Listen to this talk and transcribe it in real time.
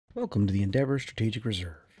Welcome to the Endeavor Strategic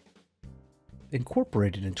Reserve.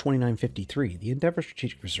 Incorporated in 2953, the Endeavor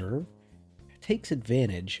Strategic Reserve takes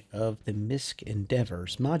advantage of the MISC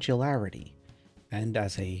Endeavor's modularity, and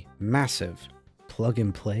as a massive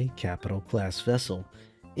plug-and-play capital-class vessel,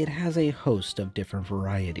 it has a host of different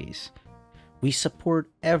varieties. We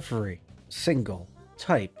support every single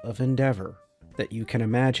type of Endeavor that you can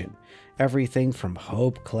imagine, everything from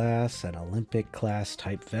Hope-class and Olympic-class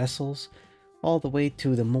type vessels, all the way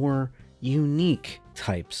to the more unique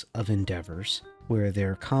types of Endeavors, where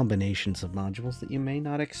they're combinations of modules that you may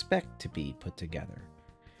not expect to be put together.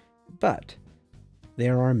 But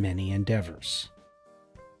there are many Endeavors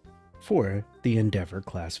for the Endeavor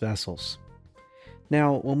class vessels.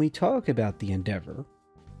 Now, when we talk about the Endeavor,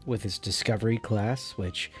 with its Discovery class,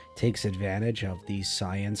 which takes advantage of the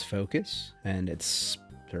science focus and its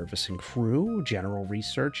service and crew, general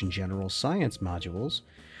research, and general science modules,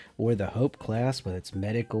 or the Hope class with its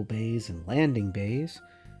medical bays and landing bays,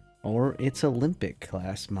 or its Olympic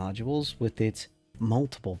class modules with its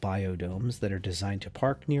multiple biodomes that are designed to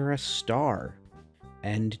park near a star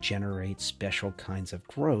and generate special kinds of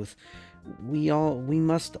growth, we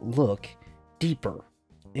must look deeper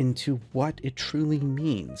into what it truly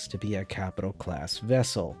means to be a capital class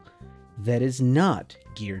vessel that is not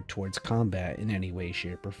geared towards combat in any way,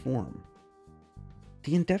 shape, or form.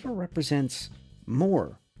 The Endeavor represents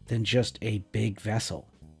more than just a big vessel.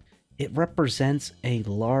 It represents a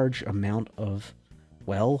large amount of,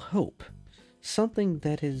 well, hope. Something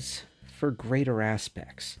that is for greater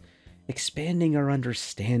aspects, expanding our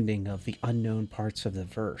understanding of the unknown parts of the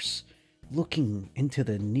verse, looking into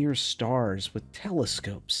the near stars with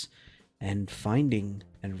telescopes, and finding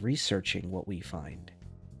and researching what we find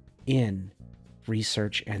in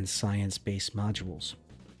research and science-based modules.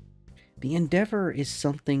 The Endeavor is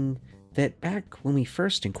something that back when we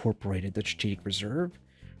first incorporated the Strategic Reserve,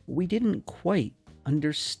 we didn't quite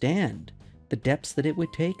understand the depths that it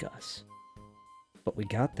would take us. But we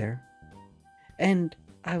got there. And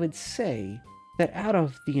I would say that out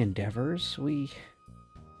of the Endeavors, we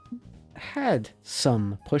had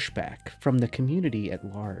some pushback from the community at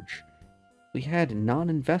large. We had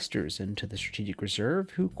non-investors into the Strategic Reserve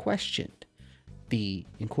who questioned the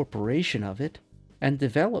incorporation of it and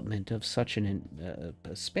development of such a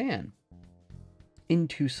span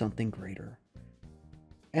into something greater.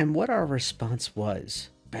 And what our response was,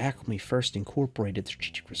 back when we first incorporated the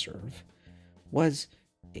Strategic Reserve, was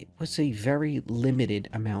it was a very limited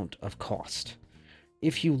amount of cost.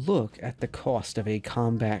 If you look at the cost of a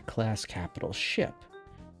combat class capital ship,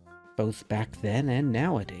 both back then and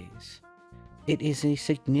nowadays, it is a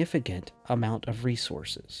significant amount of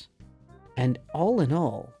resources. And all in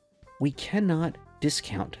all, we cannot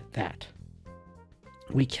discount that.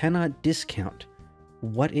 We cannot discount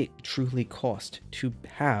what it truly cost to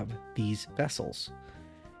have these vessels.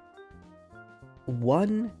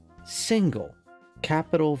 One single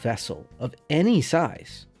capital vessel of any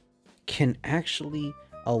size can actually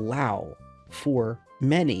allow for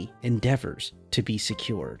many Endeavors to be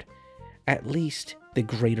secured, at least the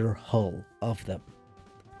greater hull of them.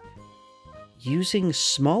 Using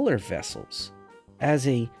smaller vessels as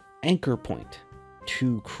a anchor point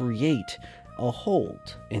to create a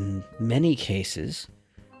hold. In many cases,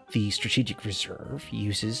 the Strategic Reserve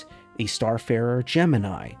uses a Starfarer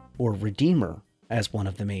Gemini or Redeemer as one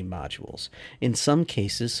of the main modules. In some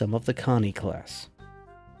cases, some of the Connie class.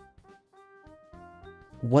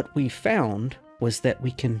 What we found was that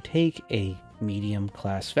we can take a medium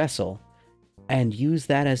class vessel and use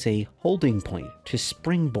that as a holding point to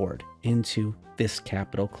springboard into this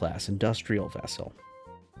capital class industrial vessel.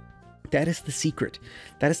 That is the secret.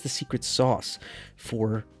 That is the secret sauce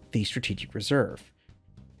for the Strategic Reserve.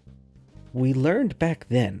 We learned back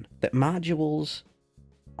then that modules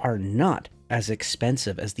are not as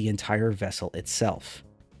expensive as the entire vessel itself.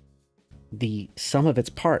 The sum of its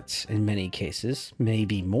parts, in many cases, may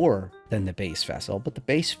be more than the base vessel, but the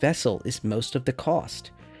base vessel is most of the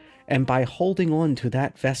cost. And by holding on to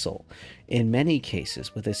that vessel, in many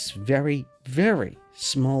cases, with this very, very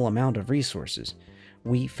small amount of resources,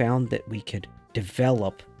 we found that we could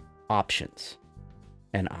develop options.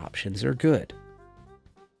 And options are good.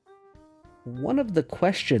 One of the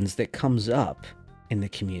questions that comes up in the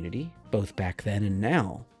community, both back then and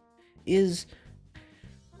now, is,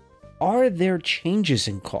 are there changes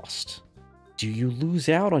in cost? Do you lose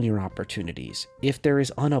out on your opportunities if there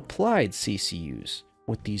is unapplied CCUs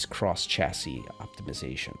with these cross-chassis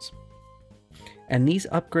optimizations? And these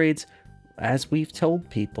upgrades, as we've told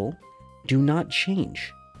people, do not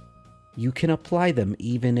change. You can apply them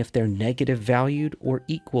even if they're negative valued or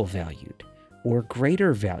equal valued or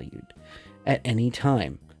greater valued at any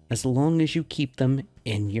time. as long as you keep them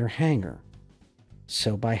in your hangar.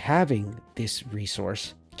 So by having this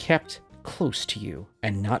resource kept close to you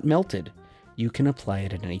and not melted, you can apply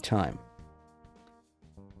it at any time.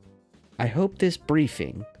 I hope this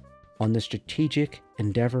briefing on the Strategic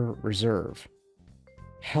Endeavor Reserve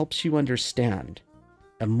helps you understand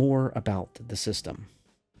more about the system.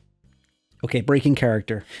 Okay, breaking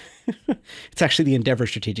character. It's actually the Endeavor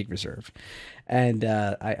Strategic Reserve. And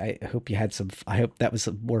I hope you had some, I hope that was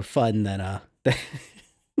more fun than, I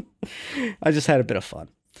just had a bit of fun.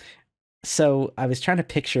 So I was trying to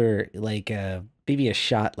picture like maybe a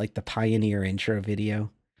shot like the Pioneer intro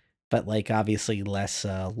video, but like obviously less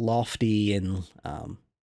lofty and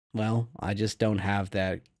well, I just don't have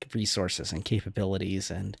that resources and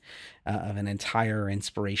capabilities and of an entire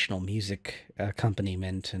inspirational music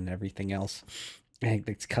accompaniment and everything else. I think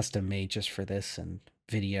it's custom made just for this and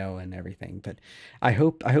video and everything. But I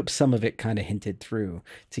hope some of it kind of hinted through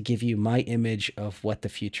to give you my image of what the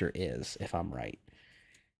future is, if I'm right.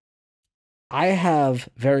 I have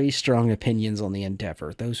very strong opinions on the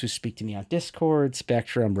Endeavor. Those who speak to me on Discord,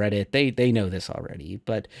 Spectrum, Reddit, they know this already.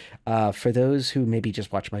 But for those who maybe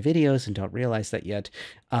just watch my videos and don't realize that yet,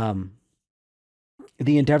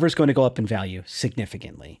 the Endeavor is going to go up in value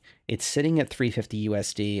significantly. It's sitting at 350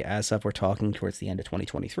 USD as of we're talking towards the end of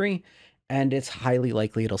 2023, and it's highly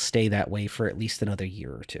likely it'll stay that way for at least another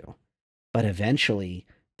year or two. But eventually,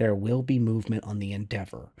 there will be movement on the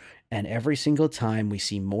Endeavor, and every single time we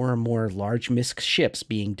see more and more large MISC ships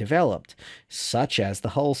being developed, such as the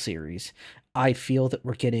Hull series, I feel that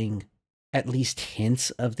we're getting at least hints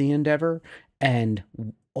of the Endeavor, and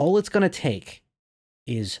all it's going to take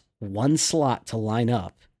is one slot to line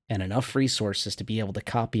up and enough resources to be able to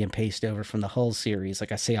copy and paste over from the Hull series,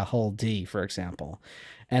 like I say a Hull D, for example,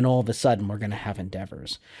 and all of a sudden we're going to have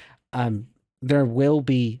Endeavors. There will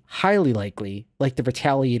be highly likely, like the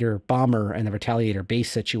Retaliator bomber and the Retaliator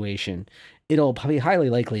base situation, it'll be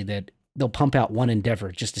highly likely that they'll pump out one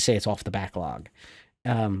Endeavor just to say it's off the backlog.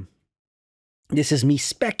 This is me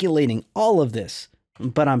speculating all of this,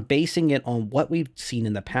 but I'm basing it on what we've seen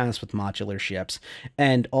in the past with modular ships,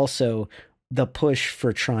 and also the push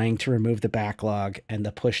for trying to remove the backlog and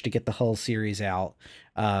the push to get the Hull series out.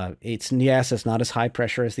 It's not as high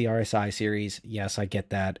pressure as the RSI series. Yes, I get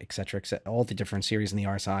that, etc., all the different series in the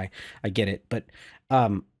RSI. I get it, but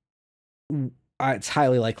it's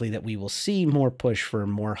highly likely that we will see more push for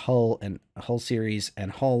more Hull series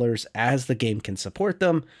and haulers as the game can support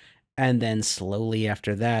them. And then slowly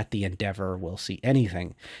after that, the Endeavor will see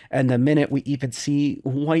anything. And the minute we even see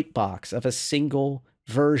white box of a single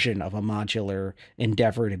version of a modular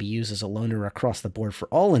Endeavor to be used as a loaner across the board for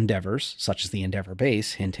all Endeavors, such as the Endeavor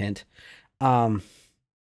base, hint, hint, all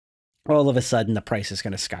of a sudden the price is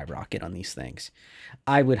going to skyrocket on these things.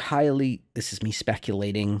 I would highly, this is me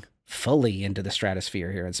speculating fully into the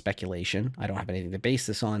stratosphere here and speculation. I don't have anything to base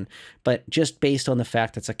this on, but just based on the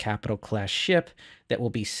fact it's a capital class ship that will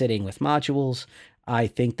be sitting with modules, I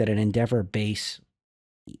think that an Endeavor base,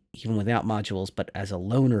 even without modules, but as a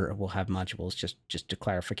loaner, will have modules, just a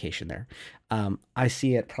clarification there. I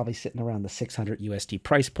see it probably sitting around the 600 USD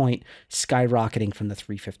price point, skyrocketing from the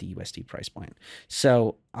 350 USD price point.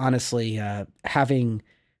 So honestly, having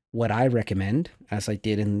what I recommend, as I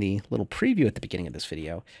did in the little preview at the beginning of this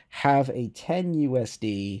video, have a 10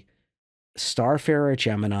 USD Starfarer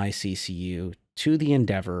Gemini CCU to the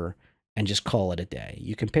Endeavor and just call it a day.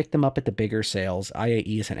 You can pick them up at the bigger sales.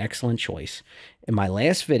 IAE is an excellent choice. In my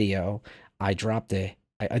last video, I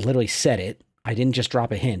literally said it. I didn't just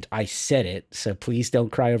drop a hint. I said it. So please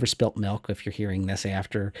don't cry over spilt milk if you're hearing this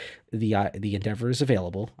after the Endeavor is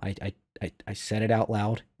available. I said it out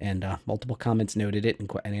loud, and multiple comments noted it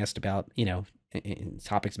and asked about, in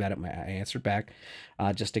topics about it. I answered back,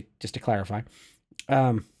 just to clarify.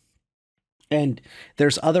 And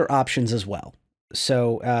there's other options as well.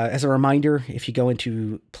 So as a reminder, if you go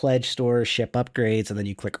into pledge store, ship upgrades, and then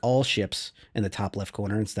you click all ships in the top left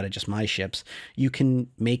corner instead of just my ships, you can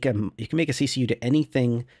make a CCU to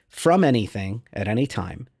anything from anything at any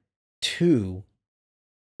time to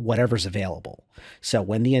whatever's available. So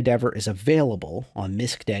when the Endeavor is available on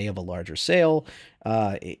MISC day of a larger sale,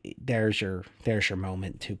 there's your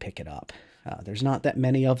moment to pick it up. There's not that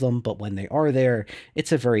many of them, but when they are there,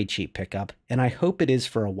 it's a very cheap pickup, and I hope it is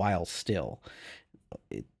for a while still.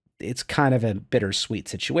 It's kind of a bittersweet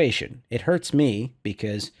situation. It hurts me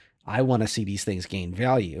because I want to see these things gain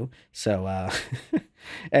value. So,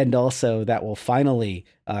 and also that will finally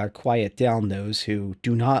quiet down those who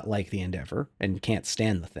do not like the Endeavor and can't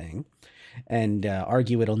stand the thing and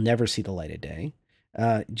argue it'll never see the light of day.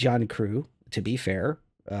 John Crew, to be fair,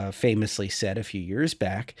 famously said a few years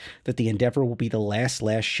back that the Endeavor will be the last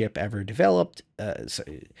ship ever developed,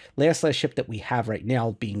 last ship that we have right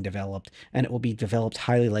now being developed, and it will be developed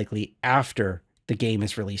highly likely after the game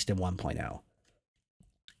is released in 1.0.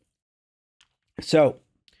 So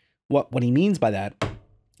what he means by that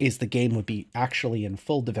is the game would be actually in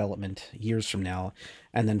full development years from now,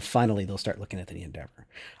 and then finally they'll start looking at the Endeavor.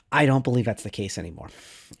 I don't believe that's the case anymore.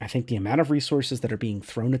 I think the amount of resources that are being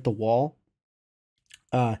thrown at the wall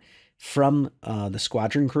from the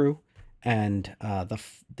squadron crew and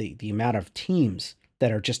the amount of teams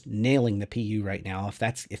that are just nailing the PU right now,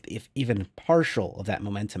 if even partial of that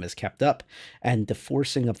momentum is kept up, and the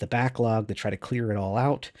forcing of the backlog to try to clear it all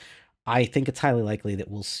out, I think it's highly likely that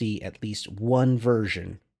we'll see at least one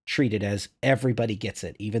version treated as everybody gets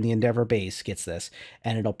it. Even the Endeavor base gets this,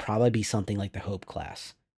 and it'll probably be something like the Hope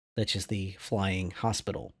class, which is the flying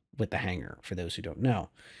hospital with the hangar, for those who don't know.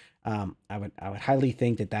 I would highly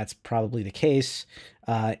think that that's probably the case.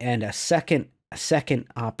 And a second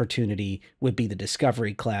opportunity would be the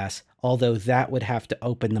Discovery class, although that would have to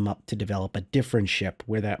open them up to develop a different ship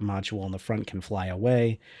where that module on the front can fly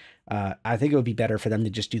away. I think it would be better for them to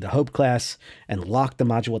just do the Hope class and lock the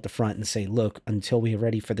module at the front and say, look, until we are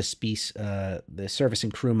ready for the service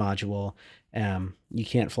and crew module, you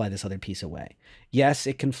can't fly this other piece away. Yes,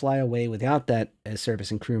 it can fly away without that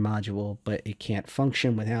service and crew module, but it can't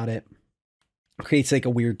function without it. It creates like a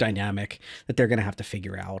weird dynamic that they're going to have to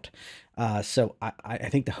figure out. So I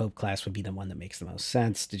think the Hope class would be the one that makes the most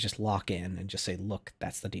sense to just lock in and just say, look,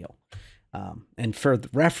 that's the deal. And for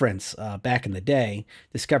reference, back in the day,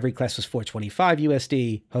 Discovery class was 425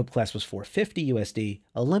 USD, Hope class was 450 USD,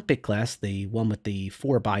 Olympic class, the one with the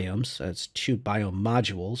 4 biomes, it's 2 biome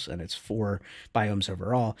modules, and it's 4 biomes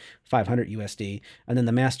overall, 500 USD, and then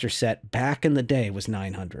the master set back in the day was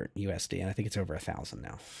 900 USD, and I think it's over 1,000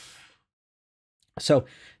 now. So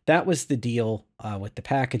that was the deal with the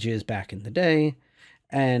packages back in the day,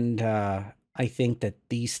 and I think that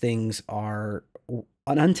these things are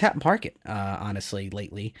an untapped market, honestly,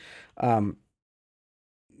 lately.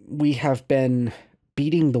 We have been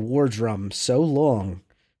beating the war drum so long.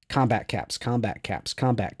 Combat caps, combat caps,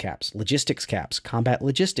 combat caps, logistics caps, combat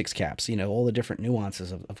logistics caps, you know, all the different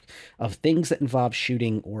nuances of things that involve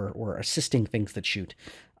shooting or assisting things that shoot.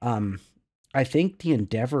 I think the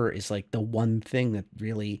Endeavor is like the one thing that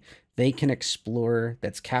really they can explore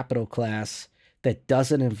that's capital class, that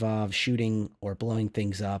doesn't involve shooting or blowing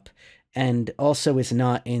things up, and also is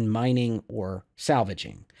not in mining or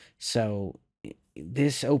salvaging. So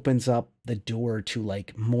this opens up the door to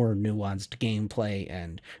like more nuanced gameplay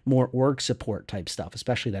and more org support type stuff,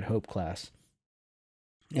 especially that Hope class.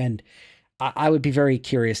 And I would be very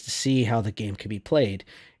curious to see how the game could be played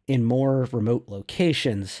in more remote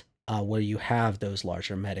locations where you have those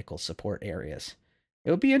larger medical support areas.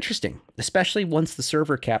 It would be interesting, especially once the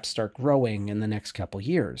server caps start growing in the next couple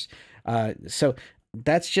years. So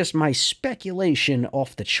that's just my speculation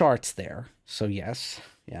off the charts there. So yes.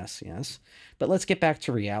 But let's get back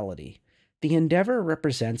to reality. The Endeavor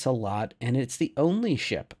represents a lot, and it's the only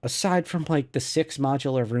ship, aside from like the 6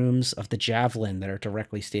 modular rooms of the Javelin that are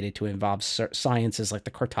directly stated to involve sciences like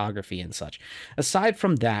the cartography and such. Aside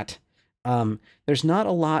from that, there's not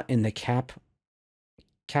a lot in the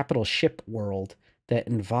capital ship world that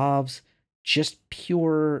involves just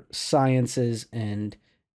pure sciences and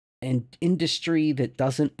industry that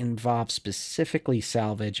doesn't involve specifically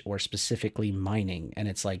salvage or specifically mining, and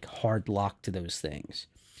it's like hard locked to those things.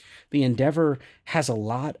 The Endeavor has a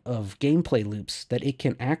lot of gameplay loops that it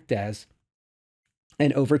can act as,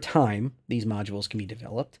 and over time, these modules can be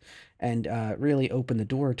developed and really open the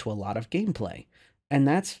door to a lot of gameplay, and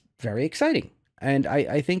that's very exciting. And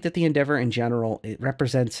I think that the Endeavor in general, it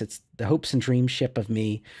represents the hopes and dreams ship of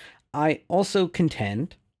me. I also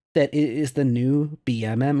contend that it is the new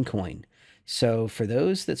BMM coin. So for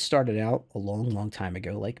those that started out a long time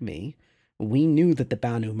ago, like me, we knew that the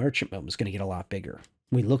Banu merchant mode was going to get a lot bigger.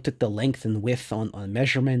 We looked at the length and width on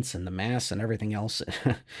measurements and the mass and everything else,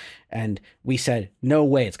 and we said, no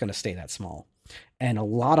way it's going to stay that small. And a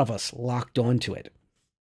lot of us locked onto it.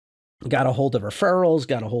 Got a hold of referrals,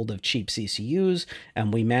 got a hold of cheap CCUs,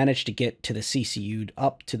 and we managed to get to the CCU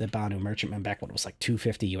up to the Banu merchantman back when it was like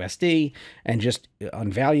 250 USD and just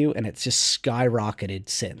on value, and it's just skyrocketed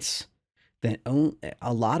since. Then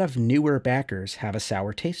a lot of newer backers have a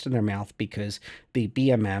sour taste in their mouth because the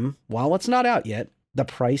BMM, while it's not out yet, the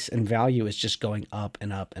price and value is just going up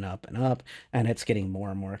and up and up and up, and it's getting more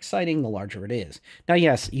and more exciting the larger it is. Now,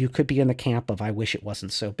 yes, you could be in the camp of I wish it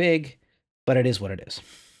wasn't so big, but it is what it is.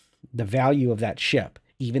 The value of that ship,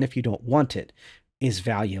 even if you don't want it, is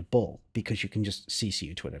valuable because you can just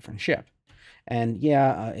CCU to a different ship. And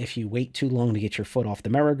yeah, if you wait too long to get your foot off the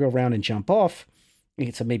merry-go-round and jump off,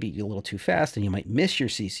 it's maybe a little too fast and you might miss your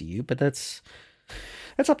CCU, but that's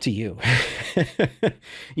up to you.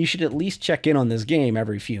 You should at least check in on this game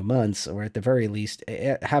every few months, or at the very least,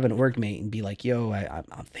 have an workmate and be like, "Yo,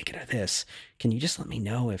 I'm thinking of this. Can you just let me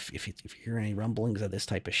know if you hear any rumblings of this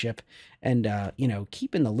type of ship?" And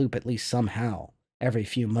keep in the loop at least somehow. Every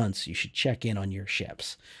few months, you should check in on your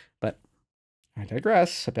ships. But I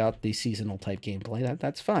digress about the seasonal type gameplay.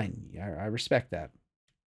 That's fine. I respect that.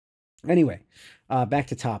 Anyway, back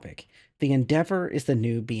to topic. The Endeavor is the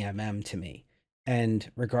new BMM to me.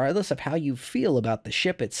 And regardless of how you feel about the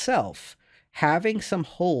ship itself, having some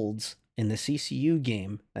holds in the CCU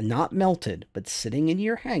game, and not melted, but sitting in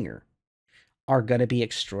your hangar, are going to be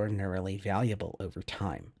extraordinarily valuable over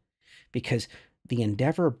time. Because the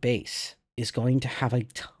Endeavor base is going to have a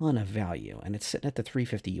ton of value, and it's sitting at the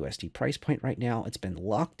 350 USD price point right now. It's been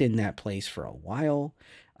locked in that place for a while.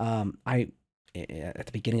 At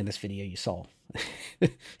the beginning of this video, you saw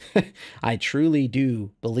I truly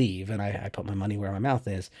do believe, and I put my money where my mouth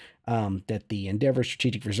is, that the Endeavor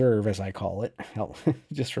Strategic Reserve, as I call it,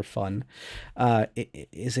 just for fun,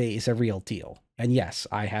 is a real deal. And yes,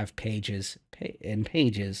 I have pages and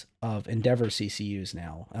pages of Endeavor CCUs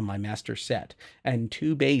now on my master set, and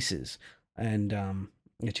two bases. And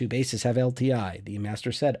the two bases have LTI. The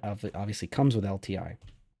master set obviously comes with LTI.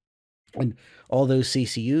 And all those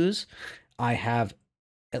CCUs, I have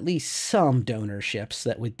at least some donor ships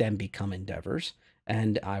that would then become Endeavors,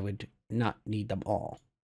 and I would not need them all.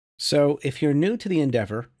 So if you're new to the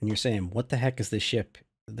Endeavor and you're saying, what the heck is this ship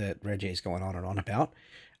that Red J's going on and on about?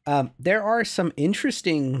 There are some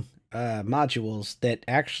interesting modules that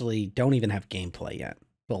actually don't even have gameplay yet,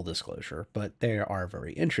 full disclosure, but they are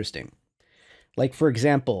very interesting. Like, for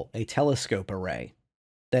example, a telescope array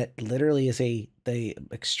that literally is the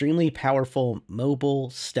extremely powerful mobile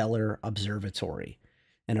stellar observatory,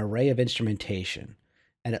 an array of instrumentation,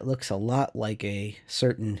 and it looks a lot like a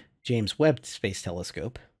certain James Webb Space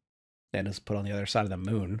Telescope that is put on the other side of the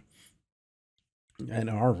moon in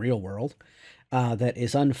our real world, that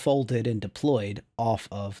is unfolded and deployed off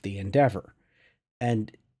of the Endeavor.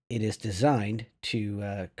 And it is designed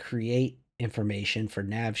to create information for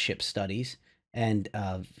nav ship studies and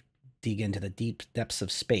dig into the deep depths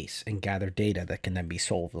of space and gather data that can then be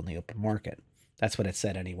sold on the open market. That's what it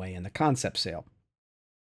said anyway in the concept sale.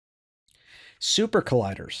 Super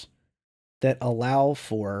colliders that allow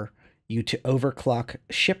for you to overclock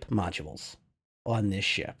ship modules on this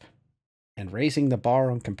ship and raising the bar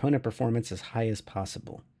on component performance as high as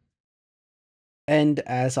possible. And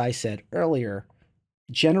as I said earlier,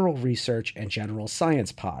 general research and general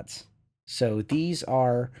science pods. So these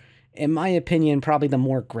are, in my opinion, probably the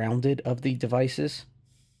more grounded of the devices,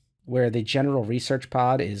 where the general research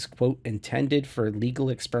pod is, quote, intended for legal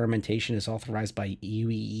experimentation, is authorized by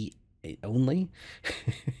UEE only,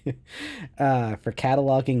 for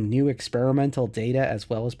cataloging new experimental data as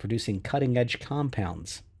well as producing cutting-edge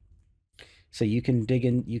compounds. So you can dig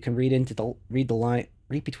in, you can read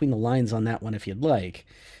between the lines on that one if you'd like.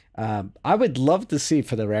 I would love to see,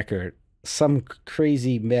 for the record, some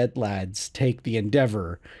crazy med lads take the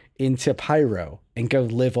Endeavor into Pyro and go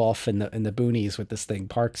live off in the boonies with this thing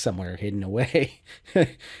parked somewhere hidden away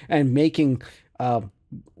and making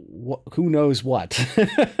who knows what.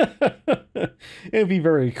 It'd be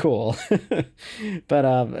very cool. But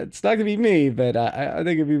it's not gonna be me, but I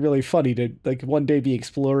think it'd be really funny to like one day be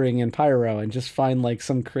exploring in Pyro and just find like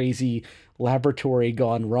some crazy laboratory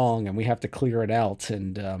gone wrong and we have to clear it out,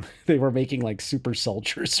 and they were making like super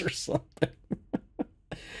soldiers or something.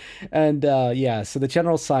 And yeah, so the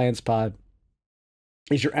general science pod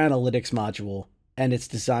is your analytics module, and it's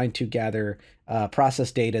designed to gather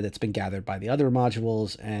process data that's been gathered by the other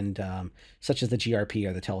modules, and such as the GRP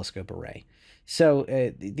or the telescope array. So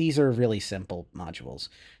these are really simple modules.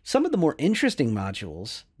 Some of the more interesting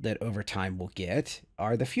modules that over time we'll get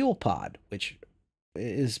are the fuel pod, which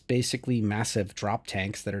is basically massive drop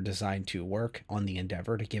tanks that are designed to work on the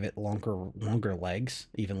Endeavor to give it longer legs,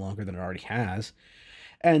 even longer than it already has.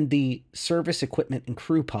 And the service equipment and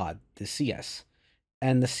crew pod, the CS.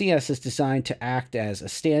 And the CS is designed to act as a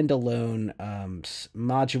standalone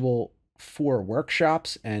module for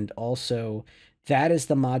workshops, and also that is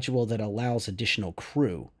the module that allows additional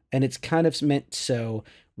crew. And it's kind of meant so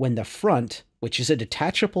when the front, which is a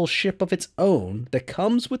detachable ship of its own that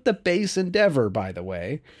comes with the base Endeavor, by the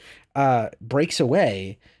way, breaks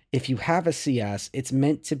away, if you have a CS, it's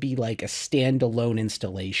meant to be like a standalone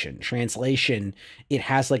installation. Translation, it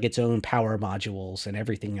has like its own power modules and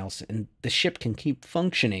everything else, and the ship can keep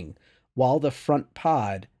functioning while the front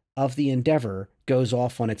pod of the Endeavor goes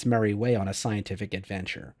off on its merry way on a scientific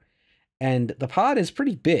adventure. And the pod is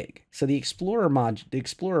pretty big. So the Explorer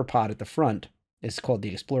pod at the front is called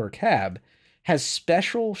the Explorer cab, has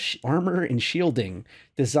special armor and shielding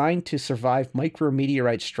designed to survive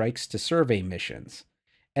micrometeorite strikes to survey missions.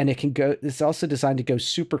 And it's also designed to go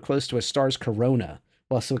super close to a star's corona,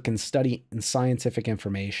 while so it can study scientific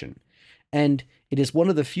information. And it is one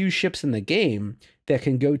of the few ships in the game that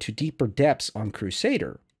can go to deeper depths on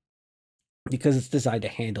Crusader, because it's designed to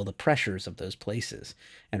handle the pressures of those places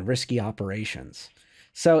and risky operations.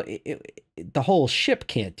 So the whole ship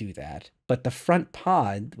can't do that, but the front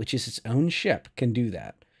pod, which is its own ship, can do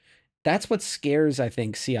that. That's what scares, I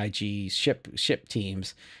think, CIG ship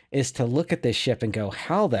teams, is to look at this ship and go,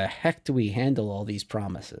 how the heck do we handle all these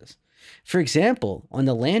promises? For example, on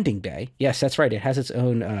the landing bay, yes, that's right, it has its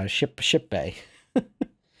own ship bay.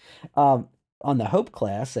 On the Hope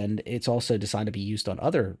class, and it's also designed to be used on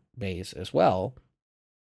other bays as well,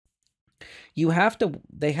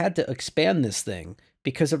 they had to expand this thing,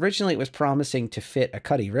 because originally it was promising to fit a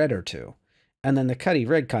Cuddy Red or two. And then the Cuddy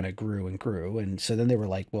Red kind of grew and grew. And so then they were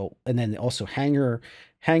like, well, and then also hangar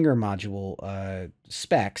module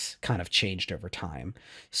specs kind of changed over time.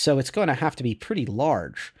 So it's going to have to be pretty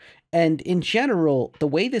large. And in general, the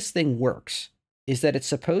way this thing works is that it's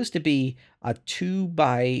supposed to be a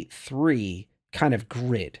 2x3 kind of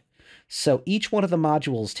grid. So each one of the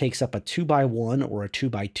modules takes up a 2x1 or a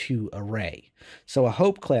 2x2 array. So a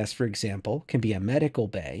Hope class, for example, can be a medical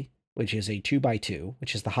bay, which is a 2x2,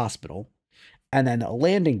 which is the hospital, and then a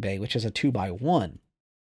landing bay, which is a 2x1.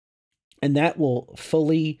 And that will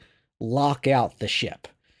fully lock out the ship.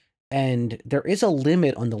 And there is a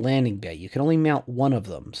limit on the landing bay. You can only mount one of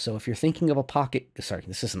them. So if you're thinking of a pocket, sorry,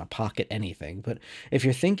 this isn't a pocket anything, but if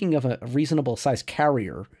you're thinking of a reasonable size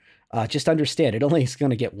carrier, just understand it only is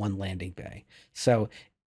going to get one landing bay. So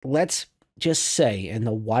let's just say, in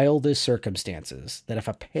the wildest circumstances, that if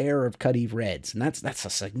a pair of Cuddy Reds, and that's a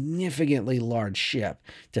significantly large ship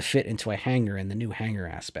to fit into a hangar in the new hangar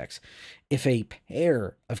aspects, if a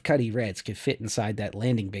pair of Cuddy Reds could fit inside that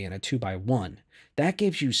landing bay in a 2x1, that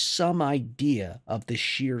gives you some idea of the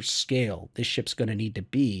sheer scale this ship's going to need to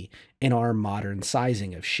be in our modern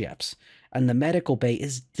sizing of ships. And the medical bay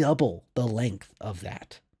is double the length of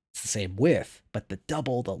that. It's the same width, but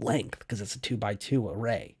double the length, because it's a 2x2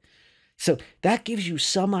 array. So that gives you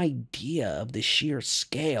some idea of the sheer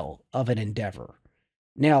scale of an Endeavor.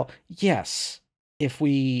 Now, yes, if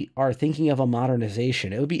we are thinking of a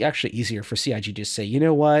modernization, it would be actually easier for CIG to just say, you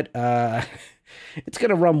know what, it's going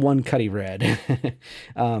to run one Cuddy Red.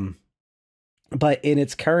 But in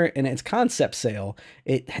its concept sale,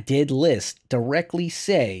 it did directly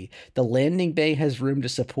say the landing bay has room to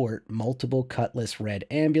support multiple Cutlass Red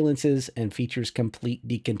ambulances and features complete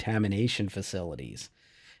decontamination facilities.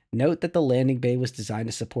 Note that the landing bay was designed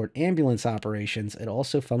to support ambulance operations. It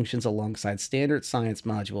also functions alongside standard science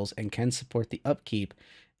modules and can support the upkeep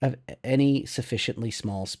of any sufficiently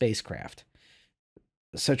small spacecraft.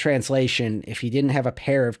 So translation, if you didn't have a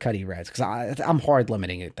pair of Cuddy Reds, because I'm hard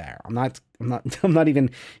limiting it there. I'm not even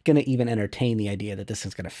going to even entertain the idea that this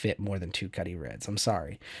is going to fit more than 2 Cuddy Reds. I'm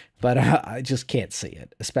sorry, but I just can't see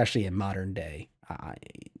it, especially in modern day.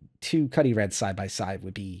 2 Cuddy Reds side by side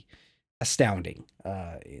would be astounding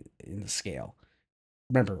in the scale.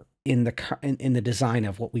 Remember, in the design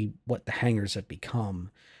of what the hangars have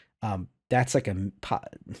become, that's like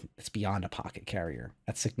it's beyond a pocket carrier.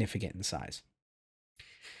 That's significant in size.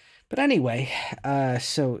 But anyway,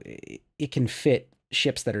 so it can fit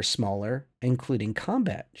ships that are smaller, including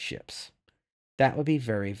combat ships. That would be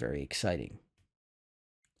very, very exciting.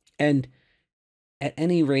 And at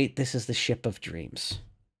any rate, this is the ship of dreams.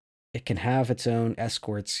 It can have its own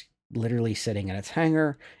escorts literally sitting in its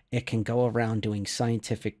hangar. It can go around doing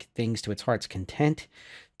scientific things to its heart's content.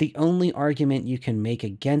 The only argument you can make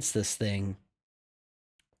against this thing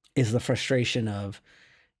is the frustration of,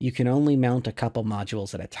 you can only mount a couple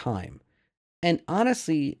modules at a time. And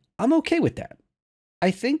honestly, I'm okay with that. I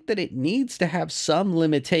think that it needs to have some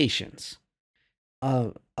limitations.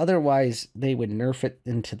 Otherwise, they would nerf it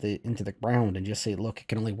into the ground and just say, look, it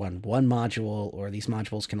can only run one module, or these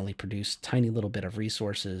modules can only produce a tiny little bit of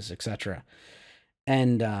resources, etc.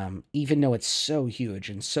 And even though it's so huge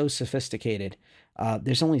and so sophisticated,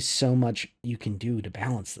 there's only so much you can do to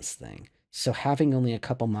balance this thing. So having only a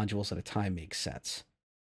couple modules at a time makes sense.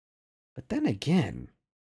 But then again,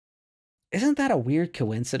 isn't that a weird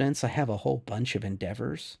coincidence? I have a whole bunch of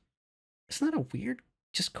Endeavors. Isn't that a weird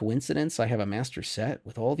just coincidence? I have a master set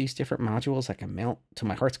with all these different modules I can mount to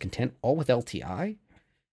my heart's content, all with LTI.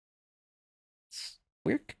 It's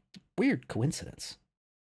weird coincidence.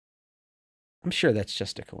 I'm sure that's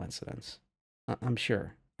just a coincidence. I'm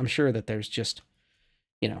sure. I'm sure that there's just,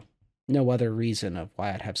 you know, no other reason of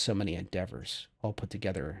why I'd have so many endeavors all put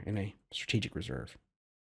together in a strategic reserve.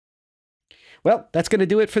 Well, that's going to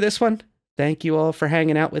do it for this one. Thank you all for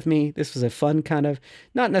hanging out with me. This was a fun kind of,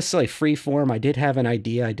 not necessarily free form. I did have an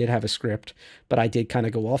idea. I did have a script, but I did kind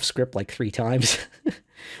of go off script like 3 times.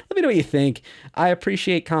 Let me know what you think. I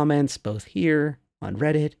appreciate comments both here on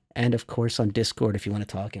Reddit and, of course, on Discord if you want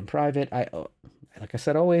to talk in private. Like I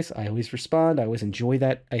said, I always respond. I always enjoy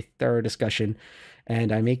that a thorough discussion.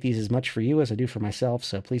 And I make these as much for you as I do for myself.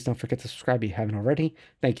 So please don't forget to subscribe if you haven't already.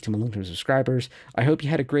 Thank you to my long-term subscribers. I hope you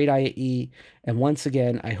had a great IAE. And once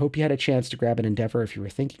again, I hope you had a chance to grab an Endeavor if you were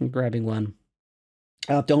thinking of grabbing one.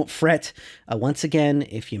 Don't fret. Once again,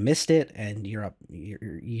 if you missed it and you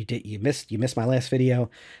missed my last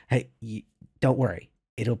video, hey, don't worry.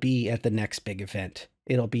 It'll be at the next big event.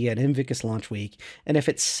 It'll be at Invictus launch week. And if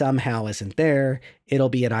it somehow isn't there, it'll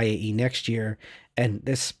be at IAE next year. And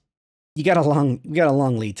you got a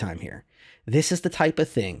long lead time here. This is the type of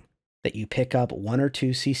thing that you pick up 1 or 2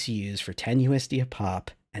 CCUs for 10 USD a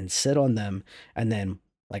pop and sit on them. And then,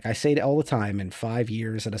 like I say all the time, in 5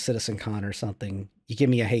 years at a Citizen Con or something, you give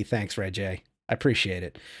me a, hey, thanks, Red J. I appreciate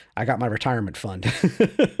it. I got my retirement fund,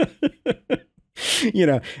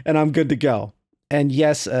 and I'm good to go. And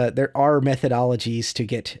yes, there are methodologies to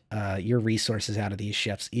get your resources out of these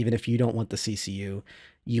ships. Even if you don't want the CCU,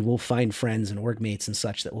 you will find friends and org mates and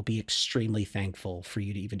such that will be extremely thankful for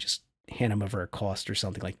you to even just hand them over a cost or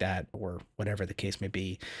something like that, or whatever the case may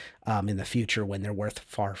be in the future when they're worth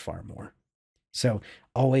far, far more. So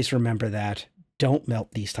always remember that. Don't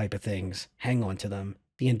melt these type of things. Hang on to them.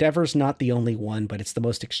 The Endeavor's not the only one, but it's the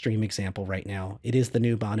most extreme example right now. It is the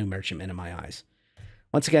new Banu merchantman in my eyes.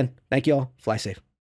 Once again, thank you all. Fly safe.